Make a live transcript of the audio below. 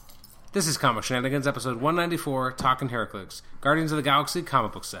This is Comic Shenanigans, episode 194, Talking Heraclix, Guardians of the Galaxy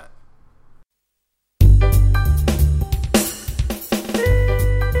comic book set.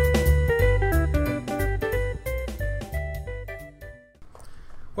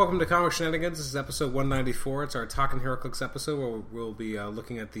 Welcome to Comic Shenanigans. This is episode 194. It's our Talking Heraclix episode where we'll be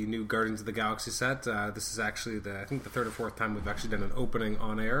looking at the new Guardians of the Galaxy set. This is actually, I think, the third or fourth time we've actually done an opening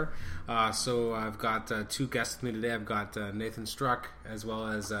on air. So I've got two guests with me today. I've got Nathan Struck as well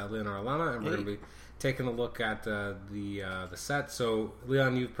as Leonor Alana, and we're going to be taking a look at the set. So,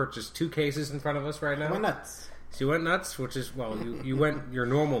 Leon, you've purchased two cases in front of us right now. I went nuts. So you went nuts, which is, well, you went your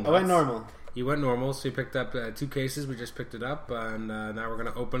normal nuts. I went normal. You went normal, so you picked up two cases. We just picked it up, and now we're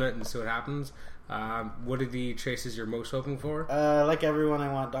going to open it and see what happens. What are the chases you're most hoping for? Like everyone,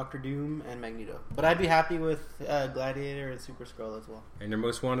 I want Doctor Doom and Magneto. But I'd be happy with Gladiator and Super Skrull as well. And your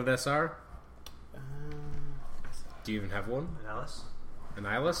most wanted SR? Do you even have one?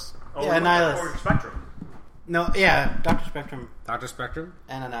 Annihilus? Oh, yeah, Annihilus. Or Spectrum. No, yeah, Dr. Spectrum Dr. Spectrum?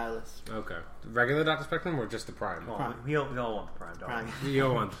 and Annihilus. Okay. Regular Dr. Spectrum or just the Prime? Well, we all want the Prime, don't Prime. You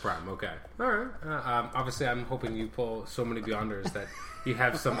all want the Prime, okay. Alright. Obviously, I'm hoping you pull so many Beyonders that you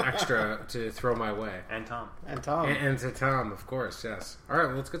have some extra to throw my way. And Tom. And Tom. And to Tom, of course, yes. Alright,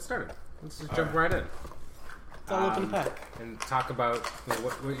 well, let's get started. Let's just jump right in. It's all open pack. And talk about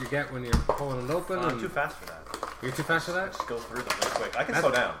what you get when you're pulling it open. I'm too fast for that. You're too fast for that? Just go through them real quick. I can slow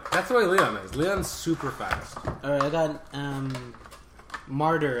down. That's the way Leon is. Leon's super fast. Alright, I got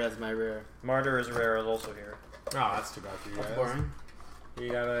Martyr as my rare. Martyr is rare, is also here. Oh, that's too bad for you That's guys. boring.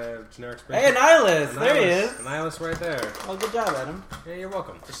 You got a generic spring. Hey, Annihilus! There he is! Annihilus right there. Oh, good job, Adam. Yeah, you're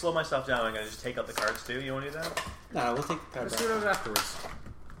welcome. To slow myself down, I'm going to just take out the cards too. You want to do that? No, we'll take the card Let's back. do those afterwards.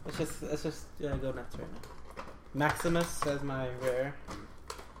 Let's just go nuts right now. Maximus as my rare.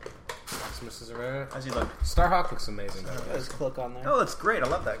 Maximus is a rare. How's he look? Starhawk looks amazing. By the way. There's cloak on there. Oh, that's great. I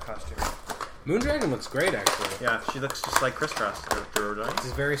love that costume. Moondragon looks great, actually. Yeah, she looks just like Crisscross.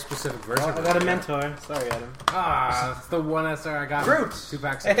 It's a very specific version. I got a mentor. Sorry, Adam. Ah, that's the one SR I got. Groot! 2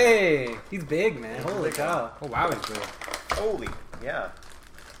 packs ago. Hey! He's big, man. Holy big cow. Oh, wow, he's big. Holy, yeah.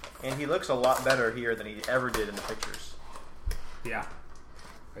 And he looks a lot better here than he ever did in the pictures. Yeah.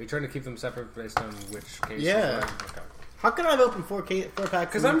 Are you trying to keep them separate based on which case? Yeah. Okay. How can I have opened four packs?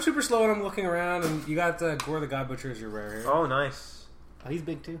 Because I'm super slow and I'm looking around, and you got Gore the God Butcher as your rare here. Oh, nice. Oh, he's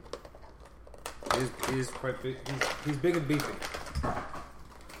big too. He's quite big. He's big and beefy.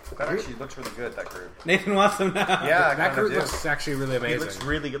 That actually looks really good, that group. Nathan wants him now. Yeah, I That kinda group do. looks actually really He amazing. looks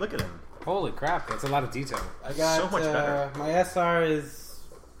really good. Look at him. Holy crap, that's a lot of detail. I got So much better. My SR is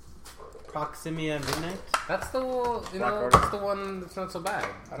Proximia Midnight. That's the Black Order. that's the one that's not so bad.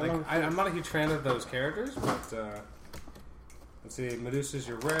 I don't know if I'm not a huge fan of those characters, but let's see. Medusa's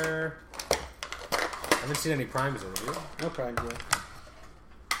your rare. I haven't seen any primes yet, have you? No prime yet.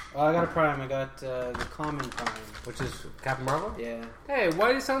 Oh, I got a prime. I got the common prime. Which is Captain Marvel? Yeah. Hey, why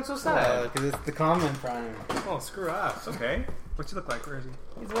do you sound so sad? Because it's the common prime. Oh, screw us. Okay. What's he look like? Where is he?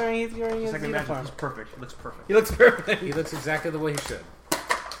 He's wearing his uniform. He's perfect. He looks perfect. He looks perfect. He looks exactly the way he should.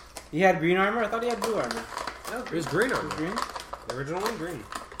 He had green armor? I thought he had blue armor. No, it was green on Green? the original one. Green.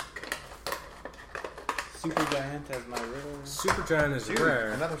 Super Giant as my riddle. Super Giant is Dude,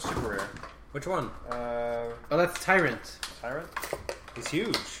 rare. another super rare. Which one? Oh, that's Tyrant. Tyrant? He's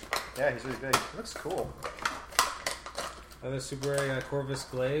huge. Yeah, he's really big. He looks cool. Another super rare. Corvus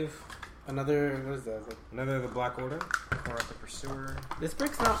Glaive. Another, what is that? Another of the Black Order. Or the Pursuer. This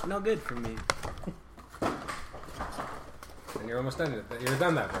brick's no good for me. And you're almost done. You're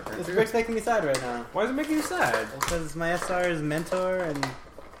done that, This Parker. brick's making me sad right now. Why is it making you sad? Because my SR is Mentor and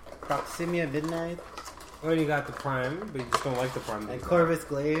Proximia Midnight Well, you got the Prime, but you just don't like the Prime. and Corvus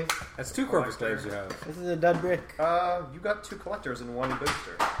Glaive. That's 2 Corvus Glaives you have. This is a dud brick. You got 2 collectors and 1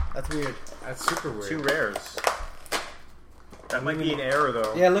 booster. That's weird. That's super weird. 2 rares. That might be an error,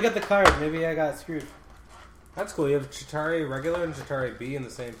 though. Yeah, look at the card. Maybe I got screwed. That's cool. You have Chitauri regular and Chitauri B in the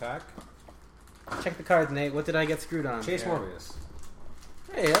same pack. Check the cards, Nate. What did I get screwed on? Chase here? Morbius.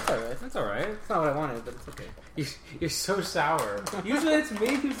 Hey, that's alright. That's alright. That's not what I wanted, but it's okay. You're so sour. Usually it's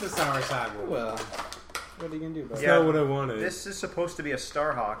me who's the sour side one. Well, what are you gonna do, bro? That's Yeah. not what I wanted. This is supposed to be a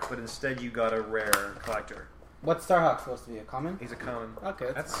Starhawk, but instead you got a rare collector. What's Starhawk supposed to be? A common? He's a common. Okay,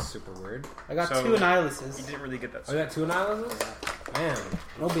 That's super weird. I got So- 2 Annihiluses. You didn't really get that. Oh, you got 2 Annihiluses? Man,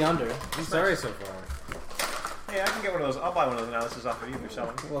 No Beyonder. I'm sorry so far. Hey, I can get one of those. I'll buy one of those analysis off of you if you're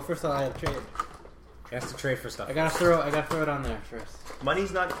selling. Well, first of all, I had to trade. He has to trade for stuff. I gotta throw it on there first.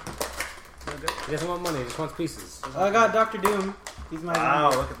 Money's not good. He doesn't want money, he just wants pieces. Oh, I got Doctor Doom. He's my Wow,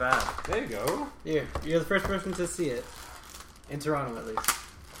 look at that. There you go. Here, you're the first person to see it in Toronto, at least.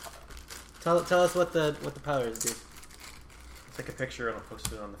 Tell us what the powers do. take a picture and I'll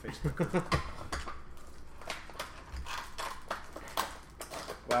post it on the Facebook.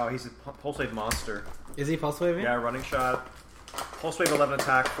 Wow, he's a Pulse Wave monster. Is he pulse waving? Yeah, running shot. Pulse Wave 11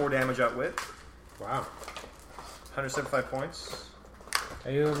 attack, 4 damage outwit. Wow. 175 points.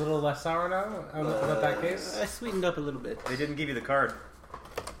 Are you a little less sour now about that case? I sweetened up a little bit. They didn't give you the card.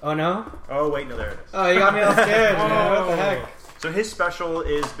 Oh no? Oh, wait, no, there it is. Oh, you got me all scared, man. What the heck? So his special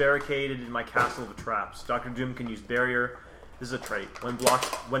is barricaded in my castle of traps. Dr. Doom can use barrier. This is a trait.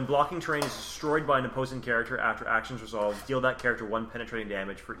 When blocking terrain is destroyed by an opposing character after actions resolved, deal that character 1 penetrating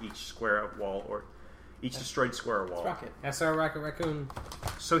damage for each square of wall or each destroyed square of wall. Rocket. SR Rocket Raccoon.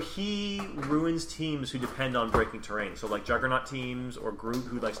 So he ruins teams who depend on breaking terrain. So like Juggernaut teams or Groot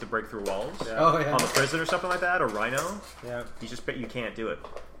who likes to break through walls. Yeah. Oh, yeah. On the prison or something like that, or Rhino. Yeah. You can't do it.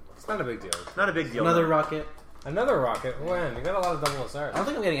 It's not a big deal. Not a big deal. Another no. rocket. Another rocket? When? You got a lot of double SRs. I don't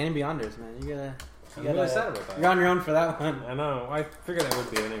think I'm getting any Beyonders, man. I'm really sad about that. You're on your own for that one. I know. I figured I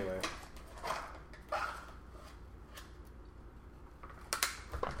would be anyway.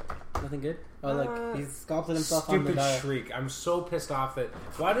 Nothing good? Oh, look. He's sculpted himself on the Stupid dial. Shriek. I'm so pissed off that...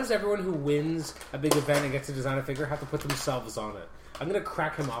 Why does everyone who wins a big event and gets to design a figure have to put themselves on it? I'm going to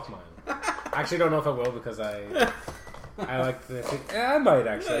crack him off mine. I actually don't know if I will because I like the... Yeah, I might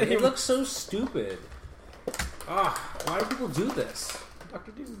actually. It looks so stupid. Why do people do this?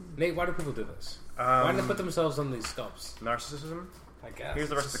 Dr. Doom. Nate, why do people do this? Why do they put themselves on these sculpts? Narcissism? I guess. Here's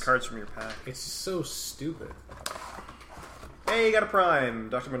the rest of the cards from your pack. It's just so stupid. Hey, you got a Prime,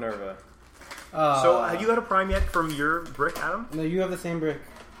 Dr. Minerva. So, have you got a Prime yet from your brick, Adam? No, you have the same brick.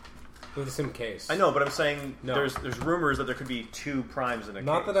 With the same case. I know, but I'm saying No. there's rumors that there could be 2 Primes in a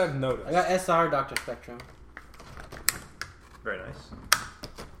Not case. that I've noticed. I got SR Dr. Spectrum. Very nice.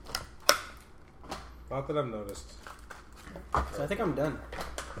 Not that I've noticed. So I think I'm done.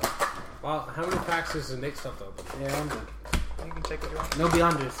 Well, how many packs is Nate stuff to open? Yeah, I'm done. You can take what you want. No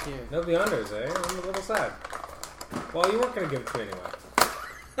Beyonders here. No Beyonders, eh? I'm a little sad. Well, you weren't going to give it to me anyway.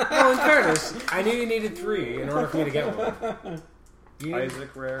 No, in fairness, I knew you needed 3 in order for me to get one. You needed...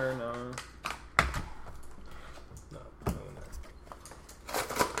 Isaac Rare, no. No.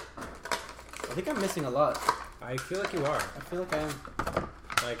 I think I'm missing a lot. I feel like you are. I feel like I am.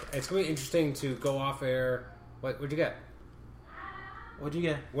 Like, it's going to be interesting to go off air. What'd you get? What'd you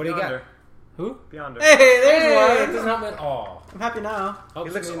get? What do you get? Beyonder. Who? Beyonder. Hey, there's Hey, it one! doesn't help me at all. I'm happy now. Helps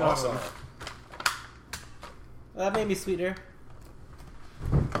He looks me not at awesome. all. That made me sweeter.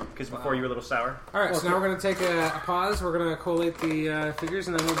 Because before you were a little sour. Alright, so now we're going to take a pause. We're going to collate the figures,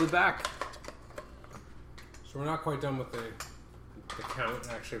 and then we'll be back. So we're not quite done with the count.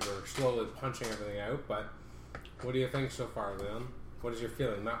 Actually, we're slowly punching everything out, but what do you think so far, Leon? What is your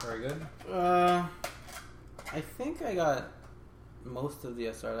feeling? Not very good? I think I got most of the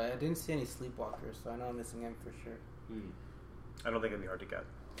SR. I didn't see any Sleepwalkers, so I know I'm missing him for sure. I don't think it'd be hard to get.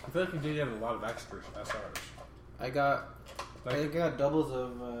 I feel like you did get a lot of extras, SRs. I got doubles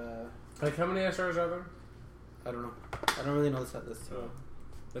of. Like, how many SRs are there? I don't know. I don't really know this list. So.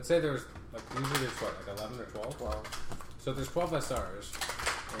 Let's say there's, like, usually there's what, like 11 or 12? 12. So there's 12 SRs,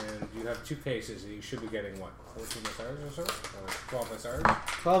 and you have 2 cases, and you should be getting, what, 14 SRs or so? Or 12 SRs?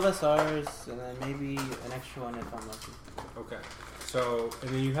 12 SRs, and then maybe an extra one if I'm lucky. Okay. So,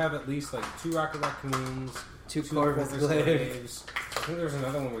 and then you have at least, like, 2 Rocket Raccoons, 2 Corvus Corvus Glaives. Glaives. I think there's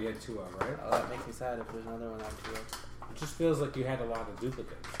another one we had 2 of, right? Oh, that makes me sad if there's another one out too. It just feels like you had a lot of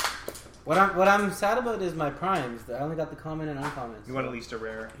duplicates. What I'm sad about is my primes. I only got the common and uncommon. You want at least a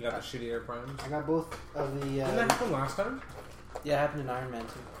rare. You got the shittier primes? I got both of the. Didn't that happen last time? Yeah, it happened in Iron Man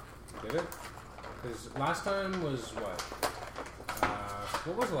too. Did it? Because last time was what?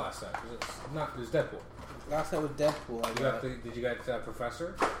 What was the last set? It was Deadpool. Last set was Deadpool. Did you get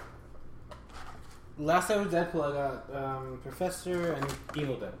Professor? Last set was Deadpool. I got Professor and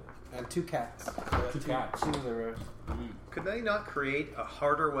Evil Deadpool. 2 cats. So I got 2 cats. 2 of the rares. Could they not create a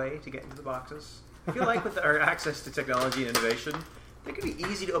harder way to get into the boxes? I feel like with our access to technology and innovation, they could be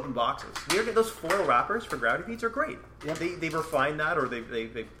easy to open boxes. You ever get those foil wrappers for Gravity Feeds are great. Yep. They've refined that, or they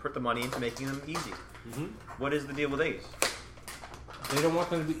put the money into making them easy. What is the deal with these? They don't want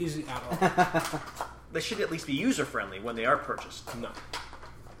them to be easy at all. They should at least be user friendly when they are purchased. No.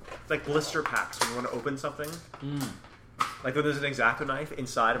 Like blister packs when you want to open something. Like when there's an X-Acto knife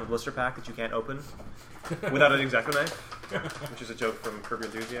inside of a blister pack that you can't open without an X-Acto knife, which is a joke from Curb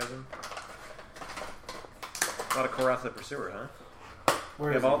Your Enthusiasm. A lot of Korath the Pursuer, huh?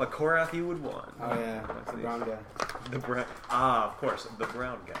 Where You is have all he? the Korath you would want. Oh yeah, the brown guy. The brown. Of course, the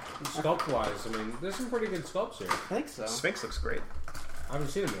brown guy. Sculpt-wise, I mean, there's some pretty good sculpts here. I think so. Sphinx looks great. I haven't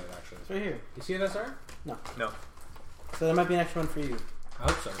seen him yet, actually. It's right here. You see an SR? No. So there might be an extra one for you.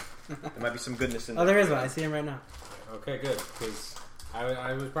 I hope so. There might be some goodness in Oh, there. there is one. I see him right now. Okay, good. Because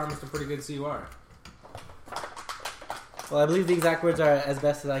I was promised a pretty good CUR. Well, I believe the exact words are as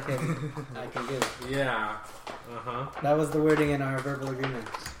best as I can give. Yeah. Uh-huh. That was the wording in our verbal agreement.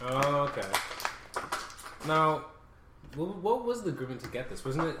 Oh, okay. Now, what was the agreement to get this?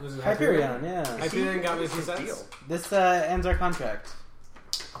 Was it Hyperion, yeah. Hyperion got me It's two a sets? deal. This ends our contract.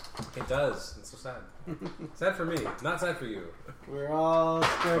 It does. It's so sad. Sad for me, not sad for you. We're all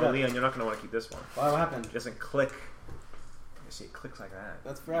squared Oh, up. Leon, you're not going to want to keep this one. Wow, what happened? It doesn't click. You see, it clicks like that.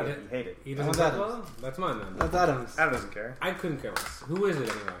 That's Fred. You hate it. He doesn't That's play Adams. well? That's mine then. That's Adams. Adam doesn't care. I couldn't care less. Who is it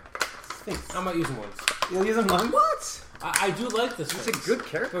anyway? Sphinx. I might use him once. You'll use him once? What? I do like this. He's a Sphinx. good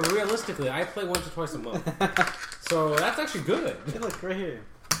character. But realistically, I play once or twice a month. So that's actually good. Hey, look, right here.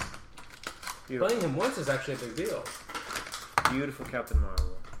 Beautiful. Playing him once is actually a big deal. Beautiful Captain Marvel.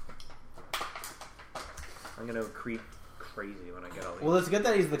 I'm going to creep crazy when I get all these. Well, it's good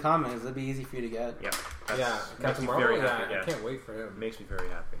that he's the comics. It'll be easy for you to get. Yeah. Yeah, makes Captain me Marvel. very Yeah, happy, I can't wait for him. It makes me very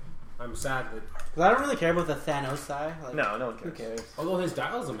happy. I'm sad that, 'Cause I don't really care about the Thanos side. Like, No one Who cares. cares? although his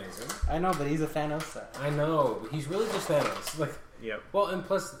dial's amazing. I know, but he's a Thanos side. I know he's really just Thanos. Like, Yep. well, and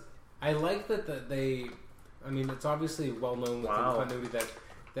plus, I like that they. I mean, it's obviously well known within Wow. continuity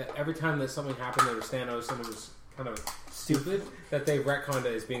that every time that something happened that was Thanos and it was kind of stupid, that they retconned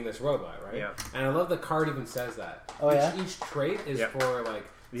it as being this robot, right? Yeah. And I love the card even says that. Oh, yeah? Each trait is Yeah. for like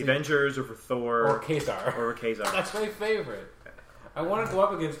The Avengers or for Thor or Kazar. or Kazar. That's my favorite. I want to go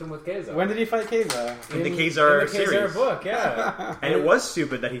up against him with Kazar. When did he fight Kazar? In the Kazar in the Kazar series. book, yeah. And it was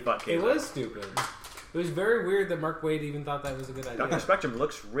stupid that he fought Kazar. It was stupid. It was very weird that Mark Waid even thought that was a good idea. Doctor Spectrum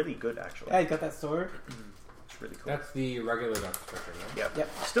looks really good, actually. Yeah, he got that sword. It's really cool. That's the regular Doctor Spectrum, right? Yep. Yep.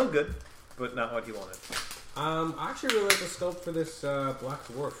 Still good, but not what he wanted. I actually really like the sculpt for this Black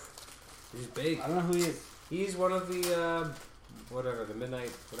Dwarf. He's big. I don't know who he is. He's one of the whatever, the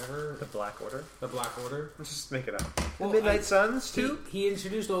Midnight, whatever, The Black Order. the Black Order. Let's just make it up. Well, the Midnight I- Suns, too? He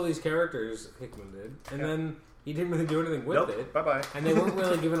introduced all these characters, Hickman did, and Yeah. then he didn't really do anything with Nope. it, Bye-bye. and they weren't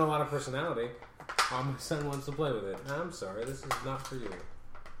really given a lot of personality. Oh, my son wants to play with it. I'm sorry, this is not for you.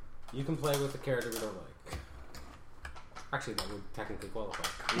 You can play with the character we don't like. Actually, that would technically qualify.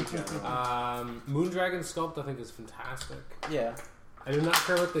 Moondragon sculpt, I think, is fantastic. Yeah. I do not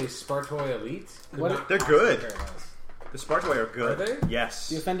care what the Spartoi Elite. Could What- not They're possibly good. care less. The Spartoi are good. Are they?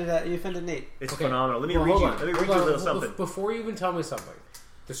 Yes. You offended Nate. It's Okay. phenomenal. Let me Well, read hold you. on. Let me Hold read you a on. little something. Before you even tell me something,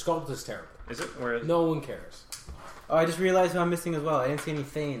 the sculpt is terrible. Is it? Where is it? No one cares. Oh, I just realized who I'm missing as well. I didn't see any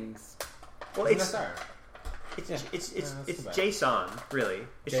Thanes. Well, Isn't it's that fair? it's Yeah. it's Yeah, that's it's too bad. Jason, really.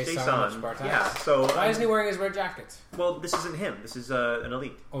 It's Jason Jason. of Spartak. Yeah. So Why isn't he wearing his red jacket? well, this isn't him. This is an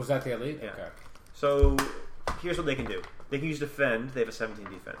elite. Oh, is that the Elite? Yeah. Okay. So here's what they can do. They can use defend. They have a 17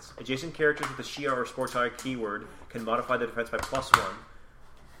 defense. Adjacent characters with the Shia or Sportai keyword can modify the defense by +1.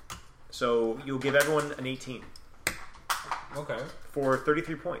 So you'll give everyone an 18 Okay. for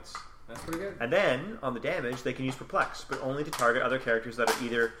 33 points. That's pretty good. And then, on the damage, they can use Perplex, but only to target other characters that are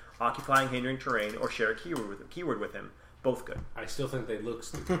either occupying, hindering terrain, or share a keyword with him. Both good. I still think they look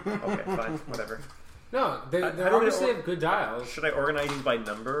stupid. Okay, fine, whatever. No, they I don't obviously know- have good dials. Should I organize these by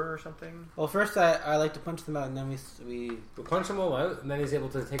number or something? Well, first I like to punch them out, and then we We punch them all out, and then he's able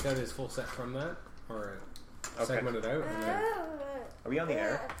to take out his full set from that, or segment it out. And then Are we on the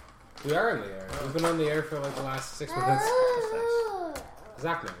air? we are in the air. We've been on the air for like the last 6 minutes. That's nice.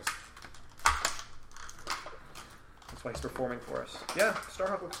 Zach knows. That's why he's performing for us. Yeah,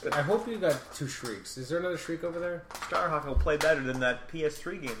 Starhawk looks good. I hope you got 2 shrieks. Is there another shriek over there? Starhawk will play better than that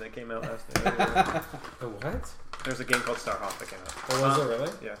PS3 game that came out last year. The what? There's a game called Starhawk that came out. Oh, was it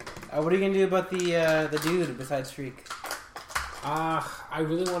really? Yeah. what are you gonna do about the dude besides Shriek? I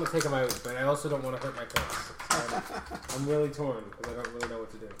really want to take him out, but I also don't want to hurt my toes. I'm really torn because I don't really know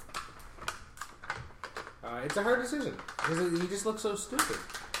what to do. It's a hard decision because he just looks so stupid.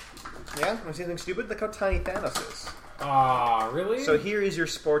 Yeah? Want to see something stupid? Look how tiny Thanos is. Really? So here is your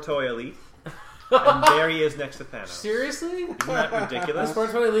Sportoi Elite, and there he is next to Thanos. Seriously? Isn't that The ridiculous?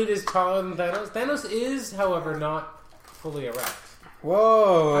 Spartoi Elite is taller than Thanos. Thanos is, however, not fully erect.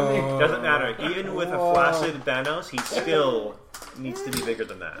 Whoa! I mean, Doesn't matter. Even with a Whoa. flaccid Thanos, he still needs to be bigger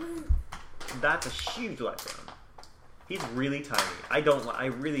than that. That's a huge letdown. He's really tiny.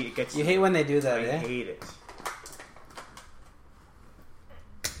 It gets You hate when they do that, I eh? hate it.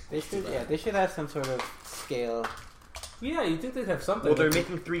 They should have some sort of scale. Yeah, you'd think they'd have something. Well, they're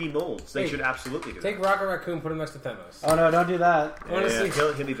making 3D molds. They Hey, should absolutely do Take that. Rocket Raccoon, put him next to Thanos. Oh no! Don't do that. I wanna see-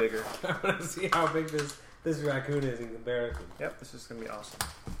 He'll be bigger. I want to see how big this raccoon is in comparison. Yep, this is going to be awesome.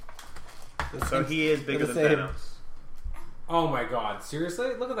 Those So things- he is bigger they're than the same. Thanos. Oh my god,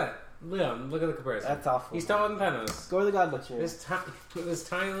 seriously? Look at that. Leon, look at the comparison. That's awful. He's taller than Thanos. Go to the God Butcher. This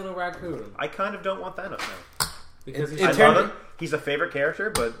tiny little raccoon. I kind of don't want Thanos now. Because It I turned- love him. He's a favorite character,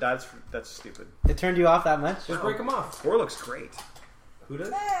 but that's stupid. It turned you off that much? just break him off. Thor looks great. Who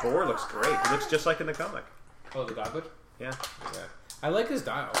does? Thor looks great. He looks just like in the comic. Oh, the God Butcher? Yeah. Yeah. I like his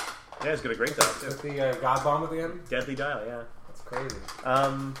dial. Yeah, he's got a great dial, too. With the God Bomb at the end. Deadly dial, yeah. That's crazy.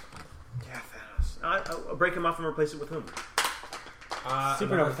 Yeah, Thanos. I'll break him off and replace it with whom?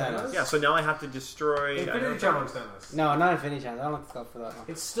 Supernova Thanos. Yeah, so now I have to destroy... Infinity Challenge Thanos. No, not Infinity Challenge. I don't like the sculpt for that one.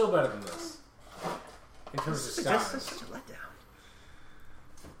 It's still better than this. In terms of That's style. such a letdown.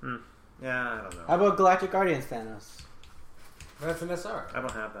 Yeah, I don't know. How about Galactic Guardians Thanos? That's an SR. I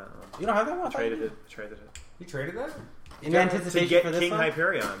don't have that one. You don't have that one? I traded it. You traded that? In To anticipation get for this King one?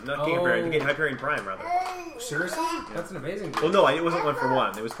 Hyperion. Not King Hyperion. To get Hyperion Prime, rather. Seriously? That's an amazing deal. Well, no, it wasn't one for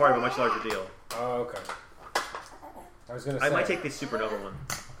one. It was part of a much larger deal. Oh, okay. I was gonna say. I might take the Supernova one.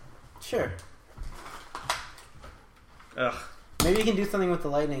 Sure. Ugh. Maybe you can do something with the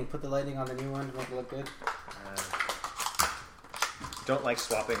lightning. Put the lightning on the new one to make it look good. Don't like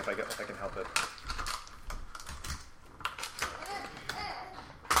swapping if I can help it.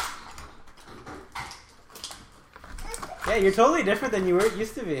 Yeah, you're totally different than you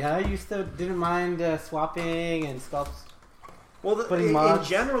used to be, huh? You didn't mind swapping and sculpts. Well, Putting in mods.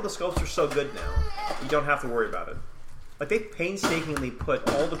 general, the sculpts are so good now. You don't have to worry about it. Like, they painstakingly put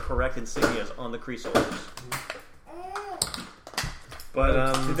all the correct insignias on the Kree soldiers.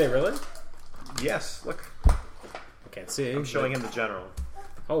 But, Did they really? yes, look. I can't see. I'm showing him the general.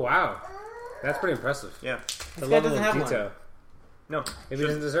 Oh, wow. That's pretty impressive. Yeah. This guy doesn't have one. No. Maybe he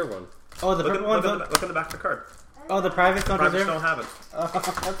doesn't deserve one. Oh, the Look, purple ones. look on the back of the card. Oh, the privates don't Privates deserve. don't have it. Oh,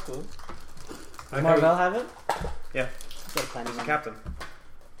 that's cool. I Does Marvel have it? Yeah. Got plenty of money. Captain.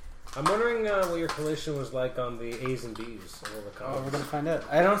 I'm wondering what your collation was like on the A's and B's of all the Oh, comics. we're gonna find out.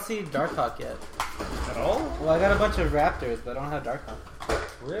 I don't see Darkhawk yet. At all? Well, I got a bunch of Raptors, but I don't have Darkhawk.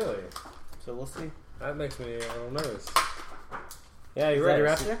 Really? So we'll see. That makes me a little nervous. Yeah, you're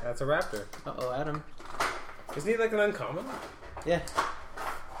Is that right. a raptor? That's a raptor. Uh-oh, Adam. Isn't he like an uncommon? Yeah.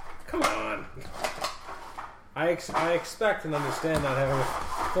 Come on. I expect and understand not having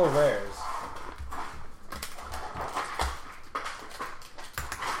full rares.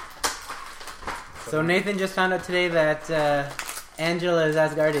 So Nathan just found out today that Angela is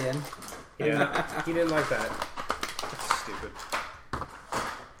Asgardian. Yeah. He didn't like that. That's stupid.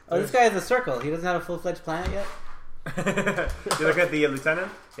 Oh, this guy has a circle. He doesn't have a full-fledged planet yet? You look at the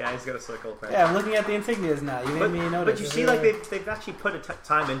lieutenant? Yeah, he's got a circle. Thing. Yeah, I'm looking at the insignias now. You made me notice. But you see, like, they've actually put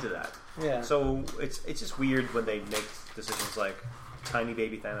time into that. Yeah. So it's just weird when they make decisions like tiny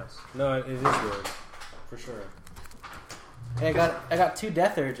baby Thanos. No, it is weird. For sure. Hey, I got 2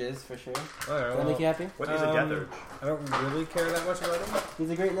 death urges, for sure. Alright, Does that make you happy? What is a death urge? I don't really care that much about him. He's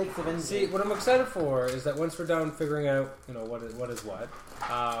a Great Lakes Avenger. See, what I'm excited for is that once we're done figuring out, what is what,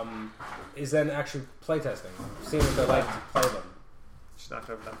 is then actually playtesting, seeing what they're like to play them, Just knocked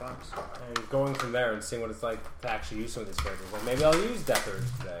over that box. and going from there and seeing what it's like to actually use some of these characters. Like maybe I'll use Death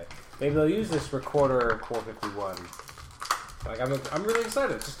Urge today. Maybe I'll use this Recorder 451. Like I'm really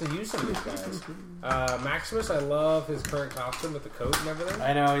excited just to use some of these guys. Maximus, I love his current costume with the coat and everything.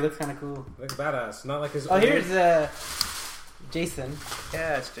 I know, he looks kind of cool. Looks badass. Not like his. Oh, old- here's Jason.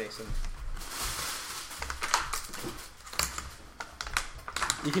 Yeah, it's Jason.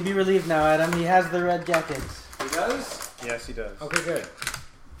 You can be relieved now, Adam. He has the red jacket. He does. Yes, he does. Okay, good.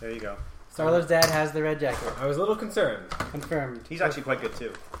 There you go. Star-Lord's dad has the red jacket. I was a little concerned. Confirmed. He's actually quite good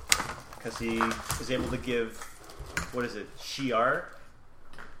too, because he is able to give, what is it, Shi'ar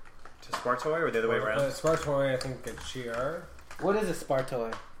to Spartoy, or the other way around? Spartoy, I think, it's Shi'ar. What is a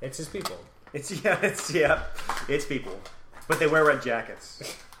Spartoy? It's his people. It's people, but they wear red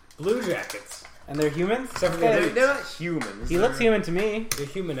jackets. Blue jackets. And they're humans? Except for This guy- the- They're not humans. he looks human to me. They're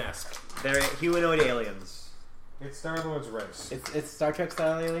human-esque. They're humanoid aliens. It's Star-Lord's race. It's Star Trek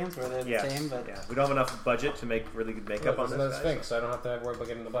style aliens where they're Yes. the same, but Yeah, we don't have enough budget to make really good makeup on Look, this there's guy. another Sphinx, so I don't have to worry about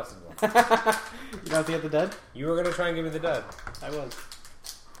getting the busted one. you don't have to get the dud? You were going to try and give me the dud. I was.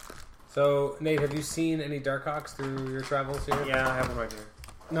 So, Nate, have you seen any Darkhawks through your travels here? Yeah, I have one right here.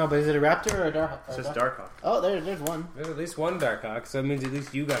 No, but is it a raptor or a dark? It says Darkhawk. Oh, there's one. There's at least one Darkhawk, so that means at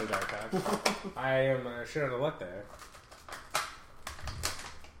least you got a Darkhawk. I am shit out of luck there.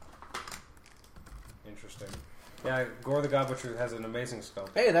 Interesting. Yeah, Gore the God Butcher has an amazing sculpt.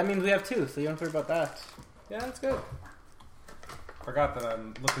 Hey, that means we have 2, so you don't worry about that. Yeah, that's good. Forgot that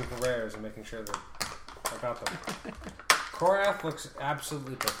I'm looking for rares and making sure that I got them. Korath looks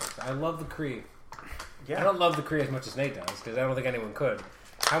absolutely perfect. I love the Kree. Yeah. I don't love the Kree as much as Nate does, because I don't think anyone could.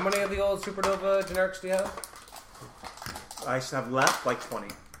 How many of the old Supernova generics do you have? I have left like 20.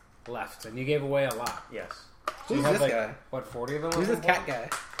 Left, and you gave away a lot. Yes. So you Who's have this like, guy? what, 40 of them? Who's this left? cat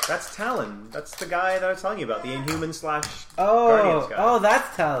guy? That's Talon. That's the guy that I was telling you about, the Inhuman / Guardians Oh, guy. oh,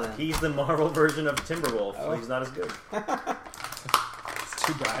 that's Talon. He's the Marvel version of Timberwolf. Oh. He's not as good. It's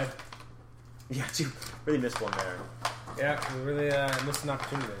too bad. Yeah, you really missed one there. Yeah, we really missed an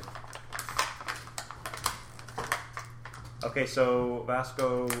opportunity. Okay, so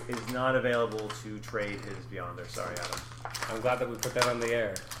Vasco is not available to trade his Beyonder. Sorry, Adam. I'm glad that we put that on the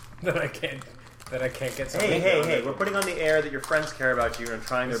air. that I can't get something. Hey, we're putting on the air that your friends care about you and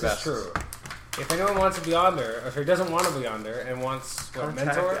trying their This best. is true. If anyone wants a Beyonder, or if he doesn't want a Beyonder and wants what, Contact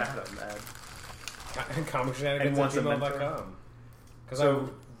mentor, Adam, man. comicshenanigans And wants a at gmail.com. Because So-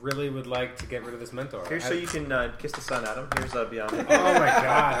 I really would like to get rid of this mentor. Here's so you can kiss the sun, Adam. Here's Beyonder. Oh my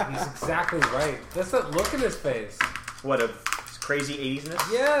god, he's exactly right. That's that look in his face. What, a crazy 80s-ness?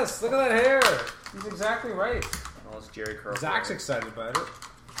 Yes, look at that hair. He's exactly right. Oh, it's Jerry Curl. Zach's excited about it.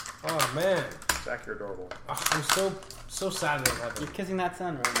 Oh man, Zach, you're adorable. oh, I'm so sad that it happened. You're kissing that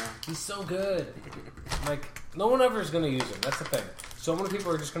sun right now. He's so good. Like, no one ever is going to use him. That's the thing. So many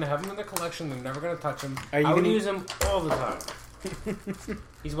people are just going to have him in their collection. They're never going to touch him. Are you I would gonna- use him all the time.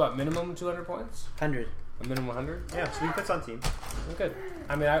 He's what, minimum 200 points? 100. A minimum 100? Yeah, so he fits on team. I'm good.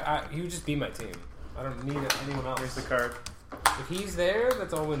 I mean, he would just be my team. I don't need anyone else. Here's the card. If he's there,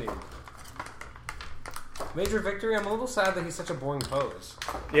 that's all we need. Major Victory, I'm a little sad that he's such a boring pose.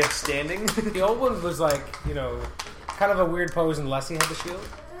 Yeah, standing. The old one was like, kind of a weird pose unless he had the shield.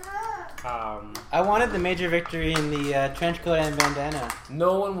 I wanted the major victory in the trench coat and bandana.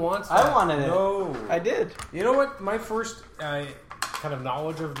 No one wants that. I wanted it. No. I did. You know what? My first kind of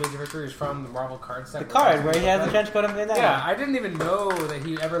knowledge of Major Victory is from the Marvel card set. The card where he has the trench coat and bandana. Yeah, I didn't even know that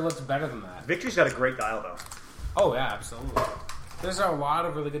he ever looked better than that. Victory's got a great dial, though. Oh, yeah, absolutely. There's a lot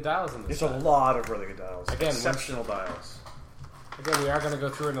of really good dials in this There's a set. lot of really good dials. Again, Exceptional dials. Again, we are going to go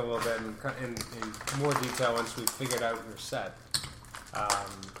through it in a little bit in more detail once we've figured out your set.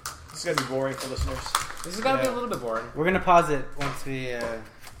 This is going to be boring for listeners. This is going to be a little bit boring. We're going to pause it once we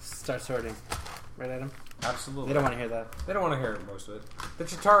start sorting. Right, Adam? Absolutely. They don't want to hear that. They don't want to hear most of it. The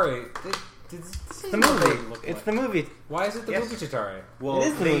Chitauri... The movie. It's the movie. Why is it the Yes. movie Chitauri? Well, It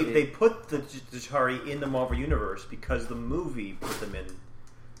is the movie. they put the Chitauri in the Marvel Universe because the movie put them in.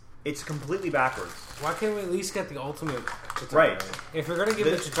 It's completely backwards. Why can't we at least get the ultimate Chitauri? Right. If we're going to give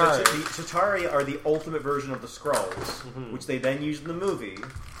The the Chitauri... Chitauri are the ultimate version of the Skrulls, which they then use in the movie.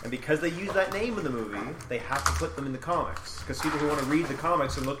 And because they use that name in the movie, they have to put them in the comics. Because people who want to read the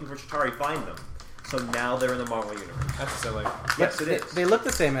comics and looking for Chitauri find them. So now they're in the Marvel Universe. That's silly. Yes, it is. They look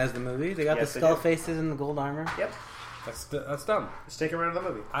the same as the movie. They got Yes, the they skull do. faces and the gold armor. Yep. That's dumb. Just take them out of the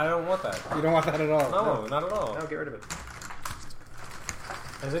movie. I don't want that. You don't want that at all. No, not at all. No, get rid of it.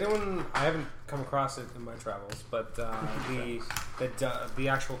 Has anyone? I haven't come across it in my travels, but the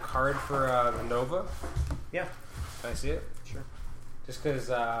actual card for the Nova. Yeah, Can I see it? sure. Just because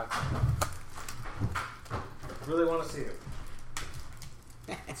really want to see it.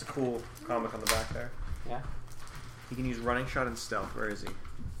 It's a cool comic on the back there. Yeah. He can use running shot and stealth. Where is he? Let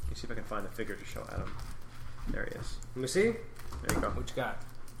me see if I can find a figure to show Adam. There he is. Let me see. There you go. What you got?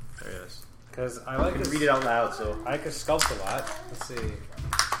 There he is. Because I I like can his, read it out loud, so I like his sculpt a lot. Let's see.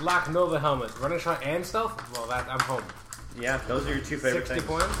 Black Nova helmet, running shot and stealth. Well, I'm home. yeah, those are your two favorite 60 things.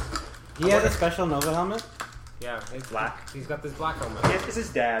 points. He has a special Nova helmet. Yeah, it's Black. He's got this black helmet. Yeah, it's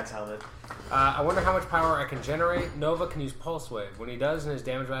his dad's helmet. I wonder how much power I can generate. Nova can use Pulse Wave. When he does, and his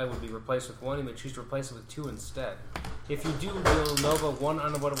damage value will be replaced with 1, he may choose to replace it with 2 instead. If you do, deal Nova 1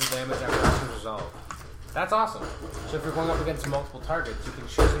 unavoidable damage after action resolve. That's awesome. So if you're going up against multiple targets, you can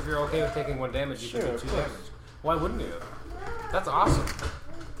choose if you're okay with taking 1 damage, you Sure, can do of 2 course. damage. Why wouldn't you? That's awesome.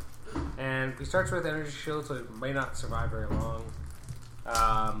 And he starts with Energy Shield, so he may not survive very long.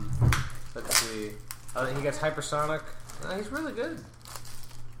 Let's see. He gets Hypersonic. He's really good.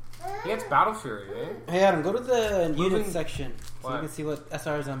 He gets Battle Fury, eh? Hey Adam, go to the Moving- unit section so What? you can see what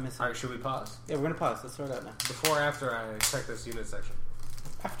SRs I'm missing. Alright, should we pause? Yeah, we're gonna pause. Let's sort it out now. Before or after I check this unit section?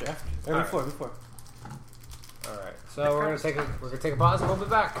 After. Or Alright. before. Alright, so we're gonna take a pause and we'll be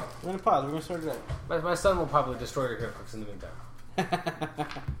back. We're gonna pause. We're gonna sort it My son will probably destroy your HeroClix in the meantime. out.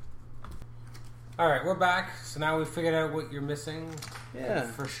 Alright, we're back. So now we've figured out what you're missing. Yeah.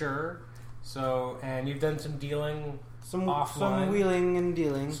 For sure. So, and you've done some dealing Some offline. wheeling and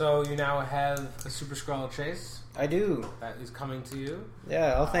dealing. So you now have a Super Skrull Chase I do. that is coming to you.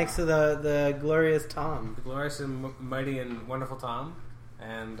 Yeah, all thanks to the glorious Tom. The glorious and mighty and wonderful Tom.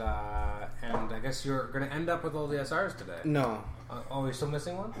 And I guess you're going to end up with all the SRs today. No. Oh, you're still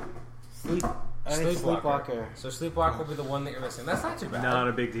missing one? Sleep. I think Sleepwalker. So Sleepwalker will be the one that you're missing. That's not too bad. Not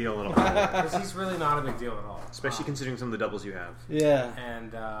a big deal at all. Because he's really not a big deal at all. Especially considering some of the doubles you have. Yeah.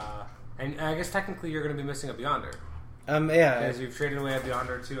 And I guess technically you're going to be missing a Beyonder. Yeah. Because you've traded away a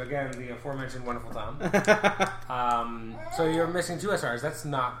Beyonder to, again, the aforementioned Wonderful Tom. So you're missing 2 SRs. That's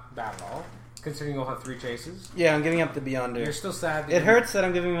not bad at all, considering you'll have 3 chases. Yeah, I'm giving up the Beyonder. You're still sad. It hurts that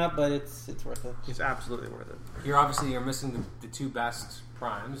I'm giving him up, but it's worth it. It's absolutely worth it. You're missing the 2 best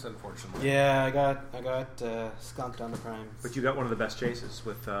primes, unfortunately. Yeah, I got skunked on the primes. But you got one of the best chases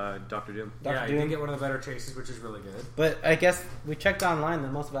with Dr. Doom. Yeah, you did get one of the better chases, which is really good. But I guess we checked online. The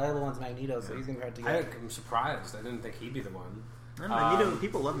most valuable one's Magneto, so he's gonna be hard to get. I'm surprised. I didn't think he'd be the one. Magneto,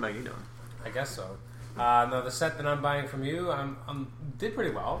 people love Magneto. I guess so. No, the set that I'm buying from you, I'm did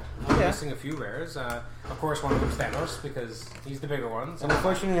pretty well. I'm missing a few rares. Of course, one of them's Thanos because he's the bigger one. So and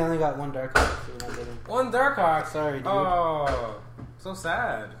unfortunately, I only got 1 Darkhawk. So we're not getting... 1 Darkhawk. Sorry, dude. Oh, so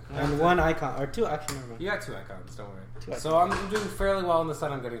sad. And 1 icon or 2 actually. Never mind. You got 2 icons. Don't worry. 2 icons. So I'm doing fairly well in the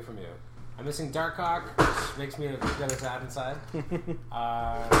set I'm getting from you. I'm missing Darkhawk, which makes me kind of sad inside.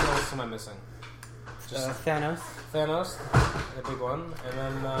 What else am I missing? Just Thanos, the big one, and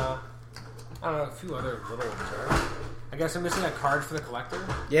then I don't know, a few other little ones there. I guess I'm missing a card for the collector.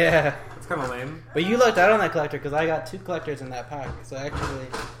 Yeah, It's kind of lame. but you lucked out on that collector because I got 2 collectors in that pack. So actually,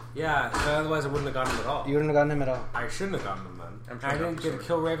 Yeah, so otherwise I wouldn't have gotten him at all. you wouldn't have gotten him at all. I shouldn't have gotten him then. I'm I trying didn't to get a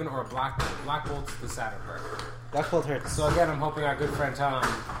Kill Raven or a Black Bolt. Black Bolt's the sadder part. Black Bolt hurts. So again, I'm hoping our good friend Tom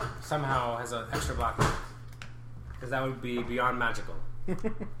somehow has an extra Black Bolt. Because that would be beyond magical.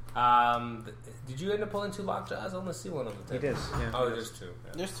 Did you end up pulling 2 Lockjaws? I only see one on the table. He does, yeah. Oh, there's 2.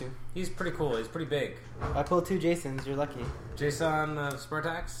 Yeah. There's 2. He's pretty cool. He's pretty big. I pulled 2 Jasons. You're lucky. Jason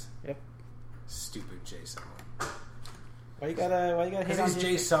Spartax? Yep. Stupid Jason. Why you gotta hit Because on he's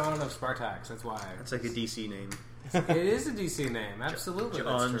Jason? Jason of Spartax. That's why. That's like a DC name. It is a DC name. Absolutely.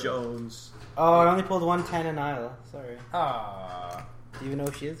 John that's true. Jones. Oh, I only pulled 1 Tannenile. Sorry. Ah. Do you even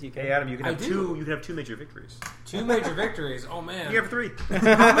know who she is? You can. Hey Adam, you can I have do. 2. You can have 2 major victories. 2 major victories. Oh, man. You have 3.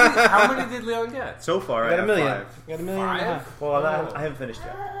 How many did Leon get? So far, I I got have a million. 5. You got a million and a 5? half. Well, Oh. I haven't finished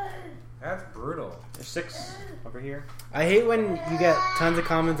yet. That's brutal. There's 6 over here. I hate when you get tons of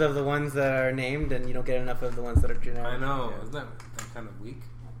commons of the ones that are named and you don't get enough of the ones that are generic. I know. Yeah. Isn't that kind of weak?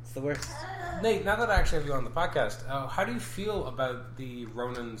 It's the worst. Nate, now that I actually have you on the podcast, how do you feel about the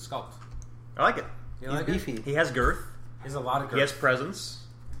Ronin sculpt? I like it. You He's like beefy. it? He has girth. He's a lot of girth. He has presence.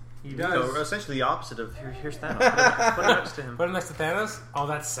 He does. So essentially the opposite of here's Thanos. Put it next to him. Put it next to Thanos? Oh,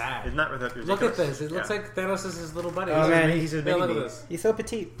 that's sad. Isn't that ridiculous? Look at this. It looks like Thanos is his little buddy. Oh, He's man, a- he's a yeah, mini look at me. this. He's so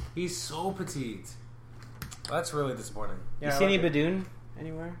petite. He's so petite. Well, that's really disappointing. Yeah, you I see like any it. Badoon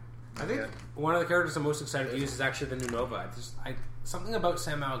anywhere? I think Yeah. one of the characters I'm most excited to use is actually the new Nova. Something about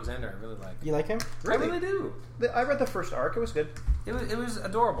Sam Alexander I really like. You like him? I really do. I read the first arc. It was good. It was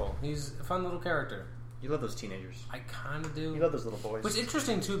adorable. He's a fun little character. You love those teenagers. I kind of do. You love those little boys. Which is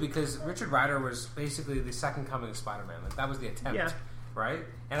interesting too because Richard Rider was basically the second coming of Spider-Man. Like that was the attempt, Yeah. right?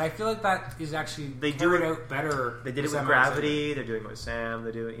 And I feel like that is actually They do carried it- out better. They did it with Sam Gravity. They're doing it with Sam.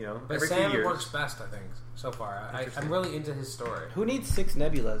 They do it, But every Sam few years. works best, I think, so far. I'm really into his story. Who needs 6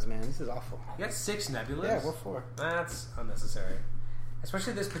 Nebulas, man? This is awful. You got 6 Nebulas? Yeah, we're 4. That's unnecessary.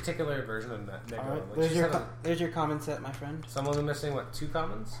 Especially this particular version of Nebula. Alright, which there's is your, had there's your common set, my friend. so I'm only missing, 2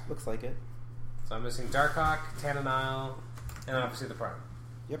 commons? Looks like it. So I'm missing Darkhawk, Tannenile, and obviously the Prime.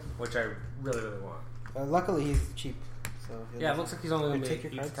 Yep. Which I really, really want. Luckily, he's cheap. So Yeah, it looks like he's only going to take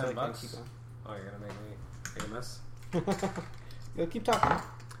be your 8 to card 10 so I can bucks. keep going. Oh, you're going to make a mess? Yo, keep talking.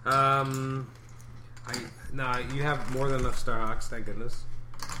 You have more than enough Starhawks, thank goodness.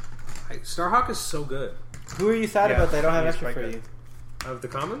 Starhawk is so good. Who are you sad Yeah, about that I don't have he's extra quite for good. you? Of the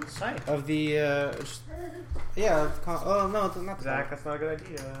commons? Hi. Of the, yeah, of the oh, no, it's not the Zach, that's not a good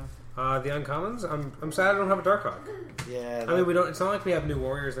idea. The uncommons? I'm sad I don't have a Darkhawk. Yeah. I mean, we don't. It's not like we have new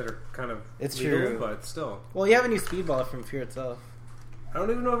warriors that are kind of It's legal, true. but still. Well, you have a new Speedball from Fear itself. I don't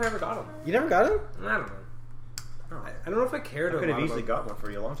even know if I ever got him. You never got him? I don't know. I don't know if I cared I a could have lot easily about- got one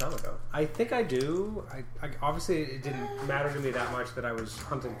for you a long time ago. I think I do. I obviously it didn't matter to me that much that I was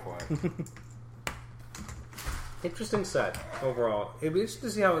hunting for it. Interesting set overall. It'd be interesting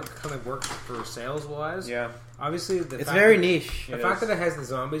to see how it kind of works for sales wise. Yeah. Obviously, It's very niche. The It fact is. that it has the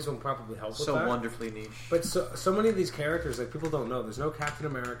zombies will probably help with So that. wonderfully niche. But so many of these characters, like people don't know. There's no Captain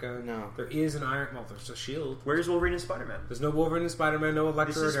America. No. There is an Iron. Well, there's a Shield. Where's Wolverine and Spider-Man? There's no Wolverine and Spider-Man. No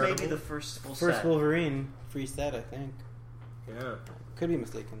Electro This is or maybe Daredevil. the first full First set. Wolverine free set, I think. Yeah. Could be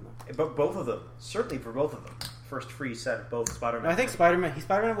mistaken though. But both of them, certainly for both of them, first free set of both Spider-Man. No, I think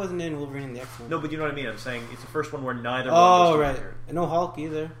Spider-Man wasn't in Wolverine and the X-Men. No, but you know what I mean. I'm saying it's the first one where neither. one Oh was right. together. And no Hulk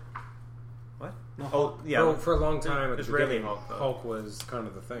either. What? No, Oh, yeah. For a long time, at There's the rarely beginning, Hulk, though. Hulk was kind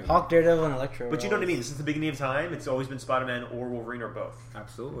of the thing. Hulk, Daredevil, and Electro. But were you know what I mean? always- Since the beginning of time, it's always been Spider-Man or Wolverine or both.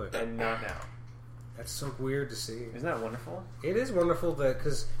 Absolutely. And not now. That's so weird to see. Isn't that wonderful? It is wonderful that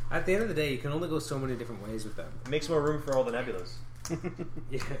because at the end of the day, you can only go so many different ways with them. It makes more room for all the nebulas.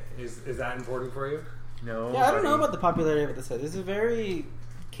 Yeah, is that important for you? No. Yeah, I don't know buddy. about the popularity of this set. This is very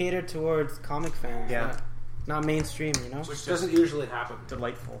catered towards comic fans. Yeah. Not mainstream, you know? Which doesn't usually happen.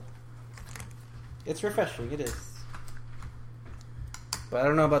 Delightful. It's refreshing, it is. But I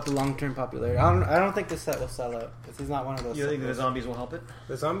don't know about the long-term popularity. I don't think this set will sell out. This is not one of those. You think sets. the zombies will help it?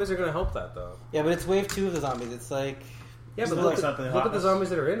 The zombies are going to help that though. Yeah, but it's wave 2 of the zombies. It's like... Yeah, but Still look it's at, not the look at the hotness. zombies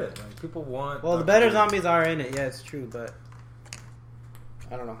that are in it. Like people want. Well, the better zombies are in it. Yeah, it's true, but...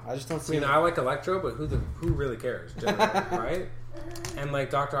 I don't know. I just don't I see mean, it. I like Electro, but who really cares, generally, right? And like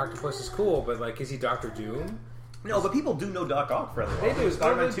Doctor Octopus is cool, but like, is he Doctor Doom? No, but people do know Doc Ock fairly well. They do.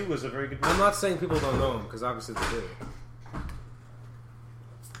 Spider-Man They- 2 was a very good I'm movie. not saying people don't know him because obviously they do.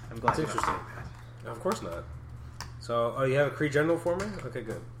 I'm glad It's you're not interesting. saying that. Of course not. So, oh, you have a Kree General for me? Okay,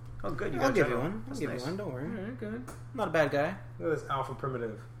 good. Oh, good. You I'll got give you General. one. I'll That's give nice. you one. Don't worry. Alright, good. I'm not a bad guy. Look at this alpha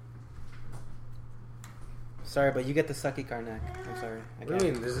primitive. Sorry, but you get the sucky Karnak. I'm sorry. I What do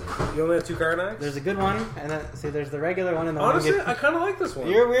you can't. mean? You only have 2 Karnaks? There's a good one, and then see, there's the regular one, and the Honestly, one. I kind of like this one.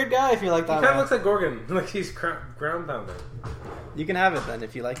 You're a weird guy if you like He that kind of one. looks like Gorgon. Like he's ground pounding. You can have it then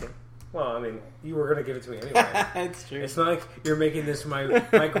if you like it. Well, I mean, you were going to give it to me anyway. It's true. It's not like you're making this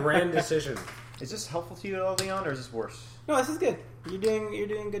my grand decision. Is this helpful to you at all, Leon, or is this worse? No, this is good. You're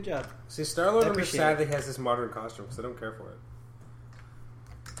doing a good job. See, Star-Lord, I I'm appreciate sad that he has this modern costume because I don't care for it.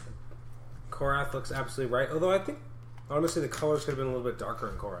 Korath looks absolutely right. Although I think, honestly, the colors could have been a little bit darker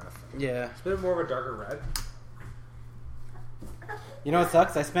in Korath. Yeah. It's a bit more of a darker red. You know what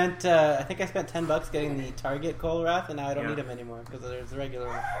sucks? I spent I think I spent $10 getting the Target Kolrath, and now I don't Yeah. need him anymore because there's the regular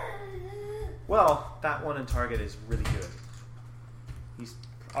one. Well, that one in Target is really good. He's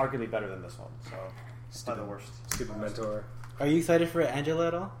arguably better than this one, so it's not the worst. Stupid mentor. Are you excited for Angela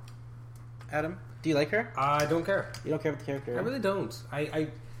at all, Adam? Do you like her? I don't care. You don't care about the character? I really don't.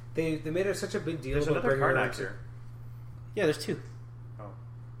 They made it such a big deal There's about another bringing her Karnak into- here. Yeah, there's 2. Oh.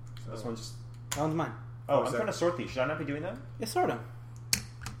 So this one's just... That one's mine. Oh, is I'm that- trying to sort these. Should I not be doing that? Yeah, sort of.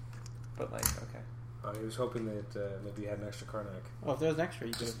 But, like, okay. He was hoping that maybe you had an extra Karnak. Oh, if there's an extra,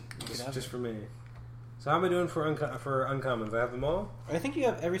 you could Just, have just it. for me. So how am I doing for uncommons? I have them all? I think you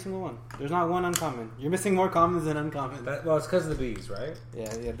have every single one. There's not one uncommon. You're missing more commons than uncommon. Well, it's because of the bees, right?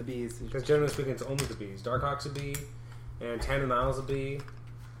 Yeah, the bees. Because generally speaking, it's only the bees. Darkhawk's a bee, and Tandem Isle's a bee, and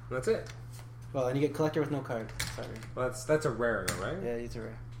that's it. Well, and you get collector with no card. Sorry. Well, that's a rare, though, right? Yeah, he's a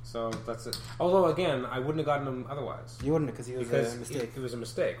rare. So that's it. Although, again, I wouldn't have gotten him otherwise. You wouldn't because he was Because a mistake. it was a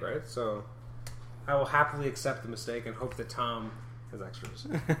mistake, right? So I will happily accept the mistake and hope that Tom has extras.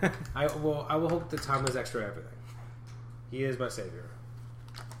 I will hope that Tom has extra everything. He is my savior.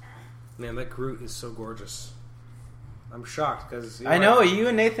 Man, that Groot is so gorgeous. I'm shocked because I know you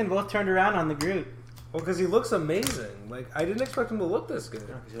and Nathan both turned around on the Groot. Well, because he looks amazing. Like I didn't expect him to look this good.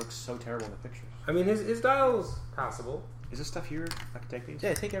 No, because he looks so terrible in the pictures. I mean, his dial's passable, Is this stuff here? I can take these?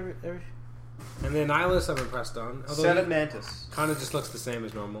 Yeah, take every. and the Annihilus I'm impressed on. Although Senate he Mantis. kind of just looks the same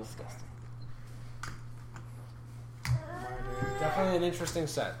as normal. Definitely an interesting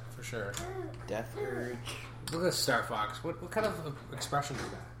set for sure. Death Urge. Look at Star Fox. What kind of expression is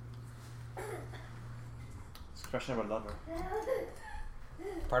that? Expression of a lover.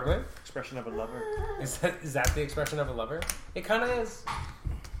 Pardon me? Expression of a lover. Is that the expression of a lover? It kind of is.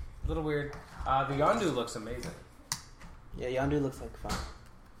 A little weird. The Yondu looks amazing. Yeah, Yondu looks like fun.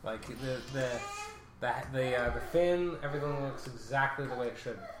 Like the fin, everything looks exactly the way it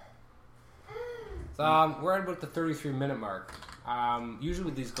should. So we're at about the 33-minute mark.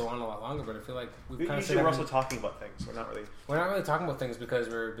 Usually these go on a lot longer, but I feel like we've kind of Usually we're also talking about things. We're not really talking about things because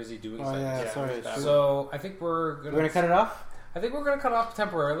we're busy doing Oh things. yeah, sorry. So I think we're We're gonna cut it off. I think we're gonna cut off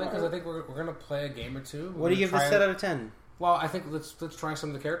temporarily because I think we're gonna play a game or two. What do you give this set out of 10? Well, I think let's try some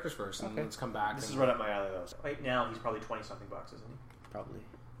of the characters first, and Okay. let's come back. This and is right up my alley, though. So right now, he's probably 20-something bucks, isn't he? Probably.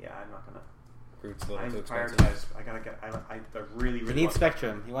 Yeah, I'm not gonna. Groot's a little I'm too expensive. prioritized. I gotta get. I really, He really. needs want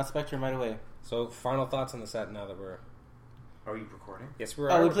Spectrum. He wants Spectrum right away. So, final thoughts on the set now that we're. Are you recording? Yes,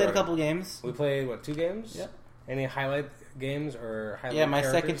 we're. Oh, we played a recording. couple games. We played what, 2 games? Yep. Any highlight games or highlight? Yeah, my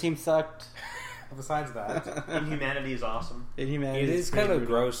characters? second team sucked. Besides that, Inhumanity is awesome. Inhumanity it is pretty kind of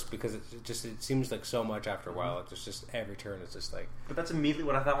brutal. gross because it seems like so much after a while. It's just every turn is just like But that's immediately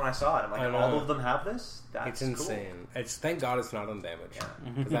what I thought when I saw it. I'm like, I know. all of them have this? That's it's insane. It's thank God it's not undamaged Yeah.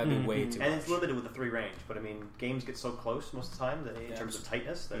 because that'd be way too Cool. And much. it's limited with the 3 range, but I mean, games get so close most of the time that in Yeah. terms of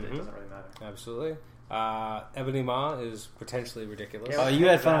tightness that it Mhm. doesn't really matter. Absolutely. Ebony Maw is potentially ridiculous. Oh, you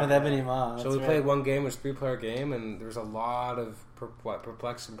had fun with Ebony Maw. So we played one game, it was a 3-player game, and there was a lot of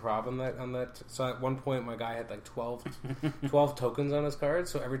perplex and prob on that. So at one point, my guy had like 12 tokens on his card.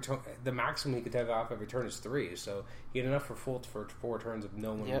 So the maximum he could take off every turn is 3. So he had enough for 4 turns if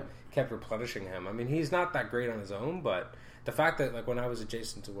no one kept replenishing him. I mean, he's not that great on his own, but the fact that like when I was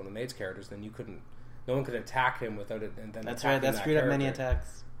adjacent to one of Nate's characters, then no one could attack him without it. And then that's right. That screwed up many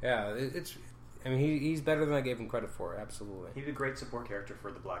attacks. Yeah, I mean, he's better than I gave him credit for. Absolutely, he'd be a great support character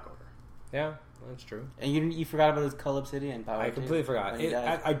for the Black Ogre. Yeah, that's true. And you forgot about his Cull Obsidian power. I completely forgot.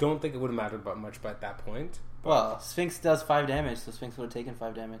 I don't think it would have mattered much at that point. Well, Sphinx does 5 damage, so Sphinx would have taken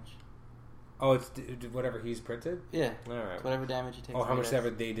 5 damage. Oh, it's whatever he's printed? Yeah. All right. Whatever damage he takes. Oh, how much ever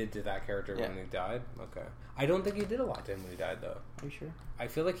they did to that character when he died? Okay. I don't think he did a lot to him when he died, though. Are you sure? I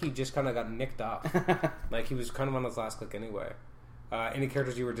feel like he just kind of got nicked off. Like, he was kind of on his last click anyway. Any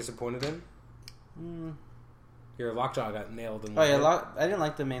characters you were disappointed in? Your Lockjaw got nailed. Oh, yeah, I didn't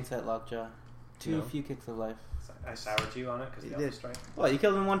like the main set Lockjaw. Too few kicks of life. I soured you on it because you did strike. Well, you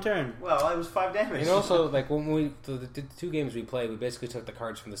killed him in 1 turn. Well, it was 5 damage. And also, like when the 2 games we played, we basically took the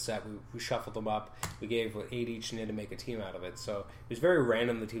cards from the set, we shuffled them up, we gave 8 each and had to make a team out of it. So it was very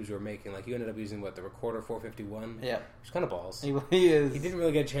random the teams we were making. Like you ended up using the Recorder 451. Yeah, which kind of balls. He is. He didn't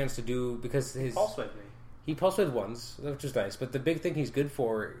really get a chance to do because his pulse wave me. He pulse waved once, which was nice. But the big thing he's good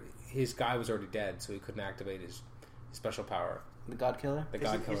for, his guy was already dead, so he couldn't activate his special power. The God Killer?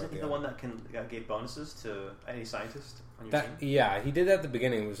 Isn't he the one that gave bonuses to any scientist on your team? Yeah, he did that at the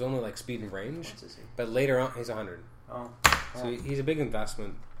beginning. It was only like speed and range. What is he? But later on, he's 100. Oh. So he's a big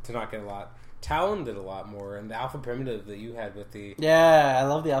investment to not get a lot. Talon did a lot more, and the Alpha Primitive that you had with the... Yeah, I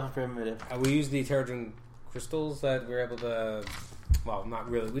love the Alpha Primitive. We used the Terrigen crystals that we were able to... Well, not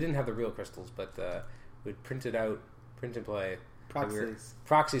really. We didn't have the real crystals, but we'd print and play.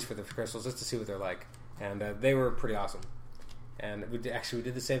 Proxies for the crystals, just to see what they're like. And they were pretty awesome. And we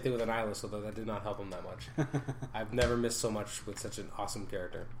did the same thing with an Eyeless, although that did not help him that much. I've never missed so much with such an awesome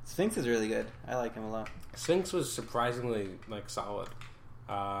character. Sphinx is really good. I like him a lot. Sphinx was surprisingly solid.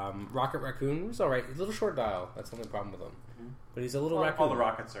 Rocket Raccoon was alright. He's a little short dial. That's the only problem with him. Mm-hmm. But he's a little raccoon. All the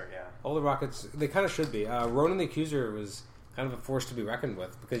rockets are, All the rockets, they kind of should be. Ronan the Accuser was kind of a force to be reckoned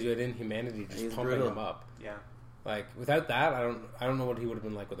with because you had Inhumanity just pumping him up. Yeah. Like, without that, I don't know what he would have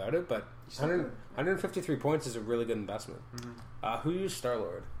been like without it, but 153 points is a really good investment. Mm-hmm. Who used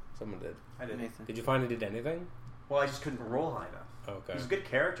Star-Lord? Someone did. I did. Nathan. Did you find he did anything? Well, I just couldn't roll high enough. Okay. He's a good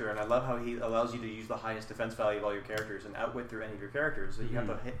character, and I love how he allows you to use the highest defense value of all your characters and outwit through any of your characters, so you have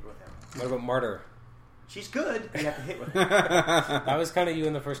to hit with him. What about Martyr? She's good, but you have to hit with her. That was kind of you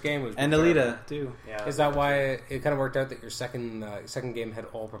in the first game. And Alita, too. Yeah, is that why it kind of worked out that your second game had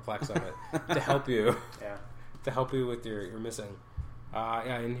all Perplex on it to help you? Yeah. To help you with your missing.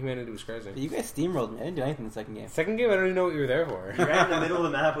 Inhumanity was crazy. You guys steamrolled me. I didn't do anything in the second game. Second game, I don't even know what you were there for. You ran in the middle of the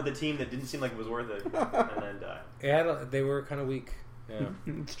map with a team that didn't seem like it was worth it, and then died. They were kind of weak. Yeah,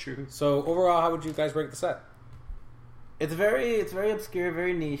 it's true. So overall, how would you guys rank the set? It's very obscure,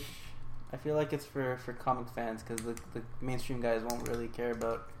 very niche. I feel like it's for comic fans because the mainstream guys won't really care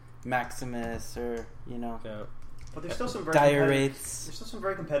about Maximus or Yeah. But there's still some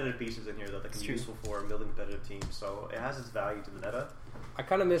very competitive pieces in here that can be useful for building competitive teams. So it has its value to the meta. I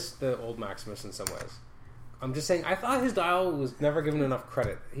kind of miss the old Maximus in some ways. I'm just saying, I thought his dial was never given enough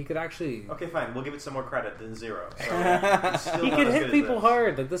credit. He could actually... Okay, fine. We'll give it some more credit than 0. So he could hit people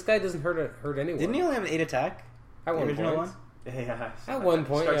hard. Like, this guy doesn't hurt anyone. Didn't he only have an 8 attack? At one point. One? Yeah. At one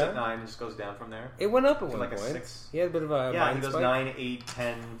point, Starts at 9 and just goes down from there. It went up at one like point. A 6. He had a bit of a... Yeah, he goes spike. 9, 8,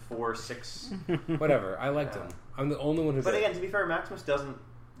 10, 4, 6. Whatever. I liked him. I'm the only one who... But again, to be fair, Maximus doesn't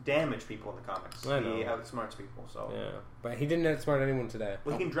damage people in the comics. I know. He outsmarts people, so... Yeah. But he didn't outsmart anyone today.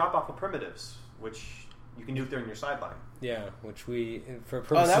 Well, he can drop off of primitives, which you can do if they're in your sideline. Yeah, which we... For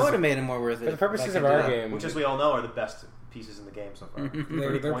purposes that would have made him more worth it. For the purposes of our game... Which, as we all know, are the best pieces in the game so far.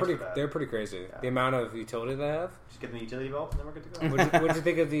 They're pretty crazy. Yeah. The amount of utility they have. Just get the utility belt, and then we're good to go. What did you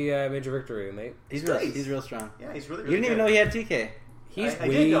think of the Major Victory, Nate? He's real strong. Yeah, he's really You didn't even know he had TK. I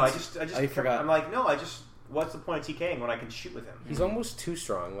did know. I just forgot. I'm like, no, what's the point of TKing when I can shoot with him? He's almost too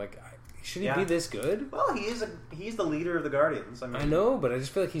strong. Like, should he be this good? Well, he's the leader of the Guardians. I know, but I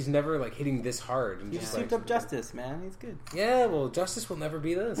just feel like he's never like hitting this hard. And he just souped up Justice, man. He's good. Yeah, well, Justice will never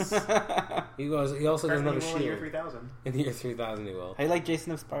be this. He also doesn't have a shield. In the year 3000. In the year 3000, he will. How you like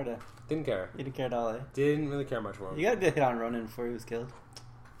Jason of Sparta? Didn't care. You didn't care at all, eh? Didn't really care much for him. You got a good hit on Ronan before he was killed.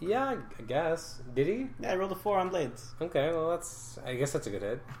 Yeah, I guess. Did he? Yeah, I rolled a 4 on Blades. Okay, well, I guess that's a good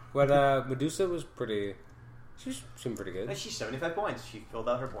hit. But Medusa was pretty... She seemed pretty good. And she's 75 points. She filled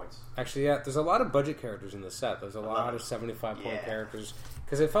out her points. Actually, yeah, there's a lot of budget characters in the set. There's a lot of 75-point characters.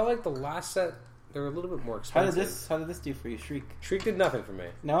 Because it felt like the last set They're a little bit more How expensive. did this do for you, Shriek? Shriek did nothing for me.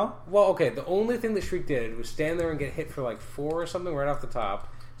 No? Well, okay, the only thing that Shriek did was stand there and get hit for like 4 or something right off the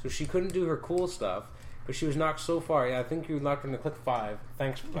top. So she couldn't do her cool stuff, but she was knocked so far. Yeah, I think you knocked her in the click 5.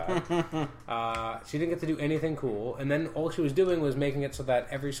 Thanks for that. She didn't get to do anything cool, and then all she was doing was making it so that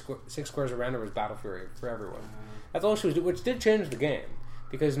every 6 squares around her was Battle Fury for everyone. That's all she was doing, which did change the game,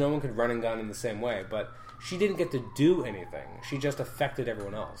 because no one could run and gun in the same way, but she didn't get to do anything. She just affected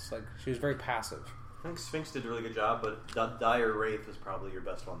everyone else. Like, she was very passive. I think Sphinx did a really good job, but Dire Wraith was probably your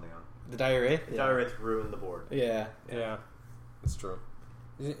best one, Leon. The Dire Wraith? Yeah. Dire Wraith ruined the board. Yeah. Yeah, that's true.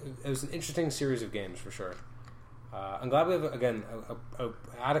 It was an interesting series of games, for sure. I'm glad we have, again, a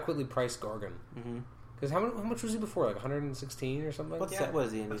adequately priced Gorgon. Because how much was he before? Like 116 or something? What set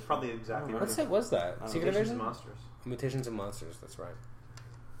was he in? That's probably exactly What right. set was that? Secret Mutations Invasion? and Monsters. Mutations and Monsters, that's right.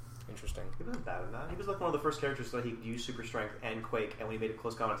 Interesting. He wasn't bad in that. He was like one of the first characters that he could use Super Strength and Quake, and when he made a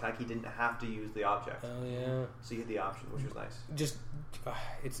close combat attack, he didn't have to use the object. Oh, yeah. So you had the option, which was nice. Just,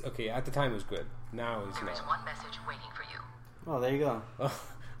 it's, okay, at the time it was good. Now he's There is not. one message waiting for you. Oh, there you go. Oh,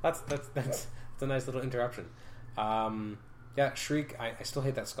 that's a nice little interruption. Yeah, Shriek, I still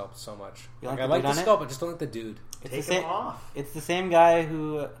hate that sculpt so much. You Like, like I the like dude the on it? sculpt, I just don't like the dude. It's Take the him same. off. It's the same guy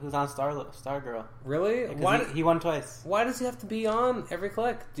who's on Stargirl. Really? Yeah, 'cause Why? he won twice. Why does he have to be on every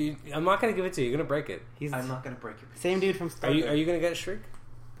click? Dude, I'm not going to give it to you. You're going to break it. He's I'm not going to break your piece. same dude from Are Stargirl. you going to get Shriek?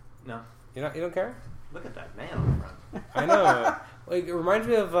 No. You don't care? Look at that man on the front. I know. Like, it reminds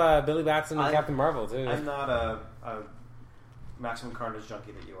me of Billy Batson and I'm- Captain Marvel too. I'm not a Maximum Carnage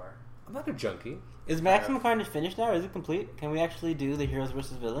junkie that you are. I'm not a junkie. Is Maximum Carnage finished now? Or is it complete? Can we actually do the heroes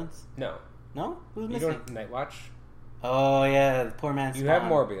versus villains? No, No? Who's you missing? don't. Nightwatch. Oh yeah, the poor man's You have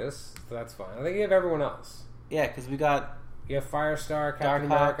Spawn. Morbius, so that's fine. I think you have everyone else. Yeah, because we got You have Firestar, Captain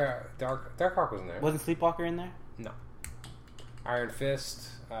Darkhawk. America. Darkhawk wasn't there. wasn't Sleepwalker in there? No. Iron Fist.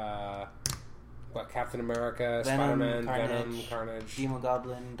 Captain America, Venom, Spider-Man, Carnage, Venom, Carnage. Demo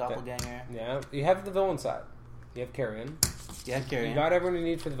Goblin, Doppelganger. Yeah, you have the villain side. You have Carrion. Yeah, You Carrion. got everyone you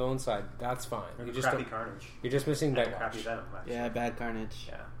need for the villain side. That's fine. You just crappy don't- Carnage. you're just missing And crappy Nightwatch. Venom, actually. Yeah, bad Carnage.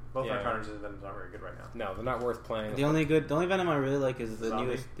 Yeah. Both Yeah. our Carnages and Venoms aren't very good right now. No, they're not worth playing. The only Venom I really like is the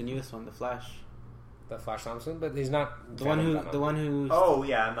Zombie. newest one, the Flash. The Flash Thompson, but he's not The Venom. one who. Oh,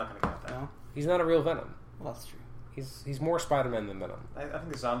 yeah, I'm not going to count that. No, He's not a real Venom. well that's true. He's more Spider-Man than Venom. I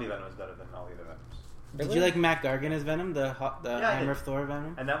think the zombie Venom is better than all the other Venoms. Did Really? you like Mac Gargan as Venom, the Yeah, I Hammer did. of Thor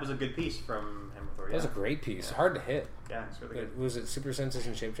Venom? And that was a good piece from Hammer Thor, That yeah. was a great piece. Yeah. Hard to hit. Yeah, it's really good. Was it super senses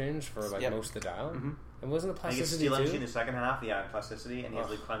and shape change for like Yep. most of the dial? Mhm. And wasn't the And he gets plasticity Steel Energy in too? the second half, yeah, and plasticity, and he has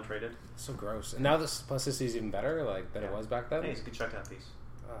Ugh. Leap Climb traded. So gross. And now this plasticity is even better, like than it Yeah. was back then. Yeah, he's a good shutdown piece.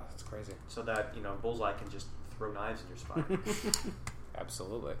 Oh, that's crazy. So that, Bullseye can just throw knives in your spine.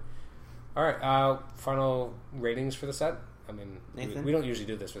 Absolutely. All right. Final ratings for the set. I mean, Nathan? we don't usually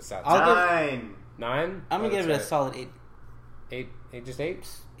do this with sets. I'll give- 9! 9. I'm gonna give it a solid 8. 8. Just 8.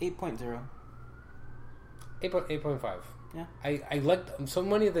 8.0. 8.5. Yeah, I like so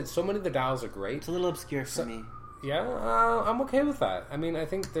many of the dials are great. it's a little obscure for So- me. Yeah, I'm okay with that. I mean, I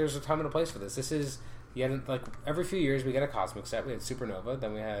think there's a time and a place for this. This is like every few years we get a cosmic set. We had Supernova,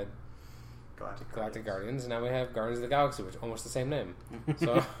 then we had Galactic Guardians, and now we have Guardians of the Galaxy, which is almost the same name.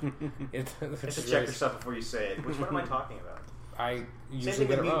 So it's Just check yourself before you say it. Which one am I talking about? I Same usually thing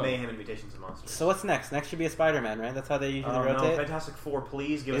get with it wrong. Mayhem and Mutations and Monsters. So what's next? Next should be a Spider-Man, right? That's how they usually No, rotate. Fantastic Four,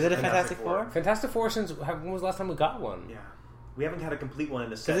 please give Is us it a Fantastic Four? Fantastic Four when was the last time we got one? Yeah. We haven't had a complete one in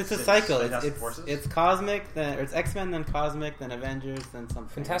the set Because it's a since cycle. Fantastic Forces. It's Cosmic, then or it's X-Men, then Cosmic, then Avengers, then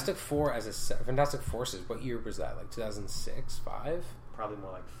something. Fantastic Four as a set, Fantastic Forces. What year was that? Like 2006, 5? Probably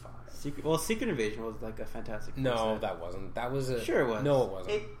more like 5. Secret Invasion was like a Fantastic Four No, set. that wasn't. That was a Sure it was. No, it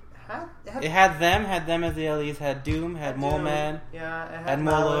wasn't. It It had them as the LEs, had Doom, had Mole Man, Yeah, it had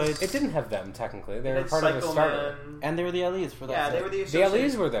Malice. Moloids. It didn't have them technically. They It were had part of a Psycho starter. Man. and they were the LEs for that Yeah, set. they were the The associate-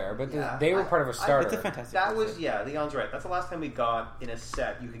 LEs were there, but Yeah, they were part of a starter. It's a Fantastic That Four was, set. yeah, Leon's right. That's the last time we got in a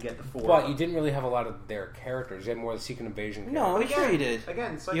set you could get the 4. But you didn't really have a lot of their characters. You had more of the Secret Invasion No, characters. sure you did.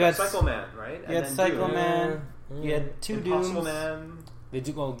 Again, You had Psycho Man, right? You had Psycho Doom. Man, Yeah. you had two Impossible Dooms, Man. They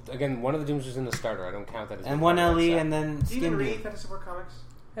do well again. One of the Dooms was in the starter. I don't count that as and being one part of that LE, set. and then Do you even Skin read Doom. Fantastic Four comics?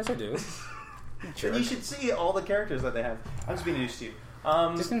 Yes, I do. Then you should see all the characters that they have. I'm just being introduced to you.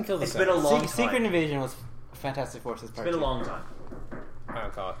 Just didn't feel the It's same. been a long time. Secret Invasion was Fantastic Forces It's part been a 2. long time. I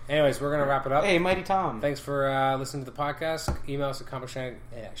don't call it. Anyways, we're gonna wrap it up. Hey, Mighty Tom. Thanks for listening to the podcast. Email us at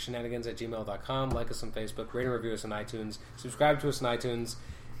comicshenanigans@gmail.com. Like us on Facebook. Rate and review us on iTunes. Subscribe to us on iTunes.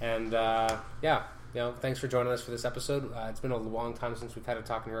 And thanks for joining us for this episode. It's been a long time since we've had a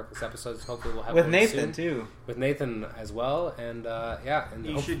Talking Heroclix episodes. Hopefully, we'll have With one Nathan, soon. too. With Nathan as well. And and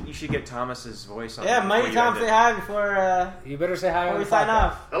You should get Thomas's voice on. Yeah, before Mighty you Tom, end say it. hi before you better say hi we on the sign podcast.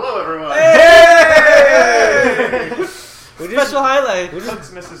 off. Hello, everyone. Hey! Special highlight. We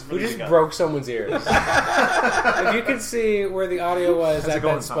just broke someone's ears. If you could see where the audio was at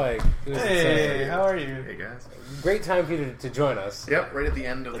that spike. It was insane. How are you? Hey guys. Great time for you to join us. Yep, right at the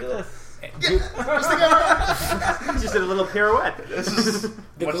end of Look at the. this. Just did a little pirouette. This is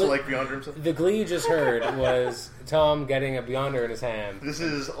much like Beyond Dreams. The glee you just heard was Tom getting a Beyonder in his hand. This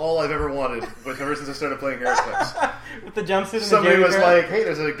is all I've ever wanted, but ever since I started playing HeroClix. With the jumpsuit and Somebody the was Jerry like, "Hey,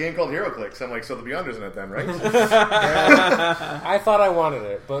 there's a game called HeroClix." I'm like, "So the Beyonder's in it then, right?" I thought I wanted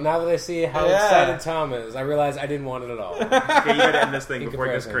it, but now that I see how excited Tom is, I realize I didn't want it at all. Okay, you gotta end this thing In before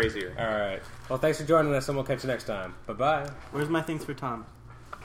it gets comparison. crazier. All right. Well, thanks for joining us, and we'll catch you next time. Bye-bye. Where's my things for Tom?